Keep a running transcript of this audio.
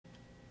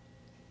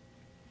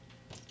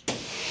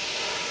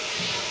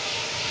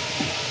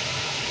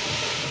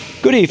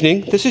Good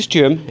evening, this is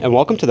Jim, and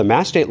welcome to the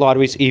Mass State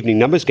Lottery's Evening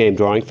Numbers Game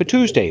drawing for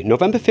Tuesday,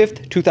 November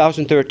 5th,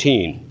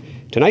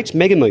 2013. Tonight's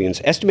Mega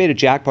Millions estimated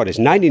jackpot is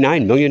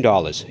 $99 million.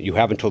 You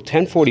have until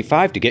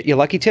 10:45 to get your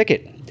lucky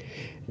ticket.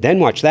 Then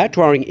watch that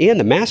drawing and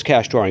the Mass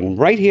Cash drawing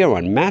right here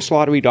on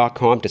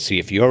masslottery.com to see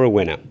if you're a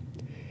winner.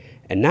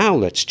 And now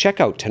let's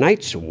check out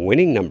tonight's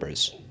winning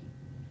numbers.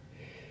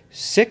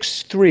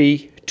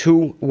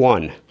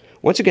 6321.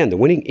 Once again, the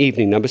winning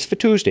evening numbers for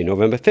Tuesday,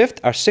 November 5th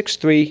are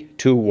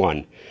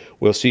 6321.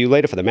 We'll see you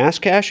later for the Mass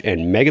Cash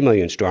and Mega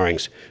Millions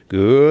drawings.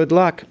 Good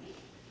luck.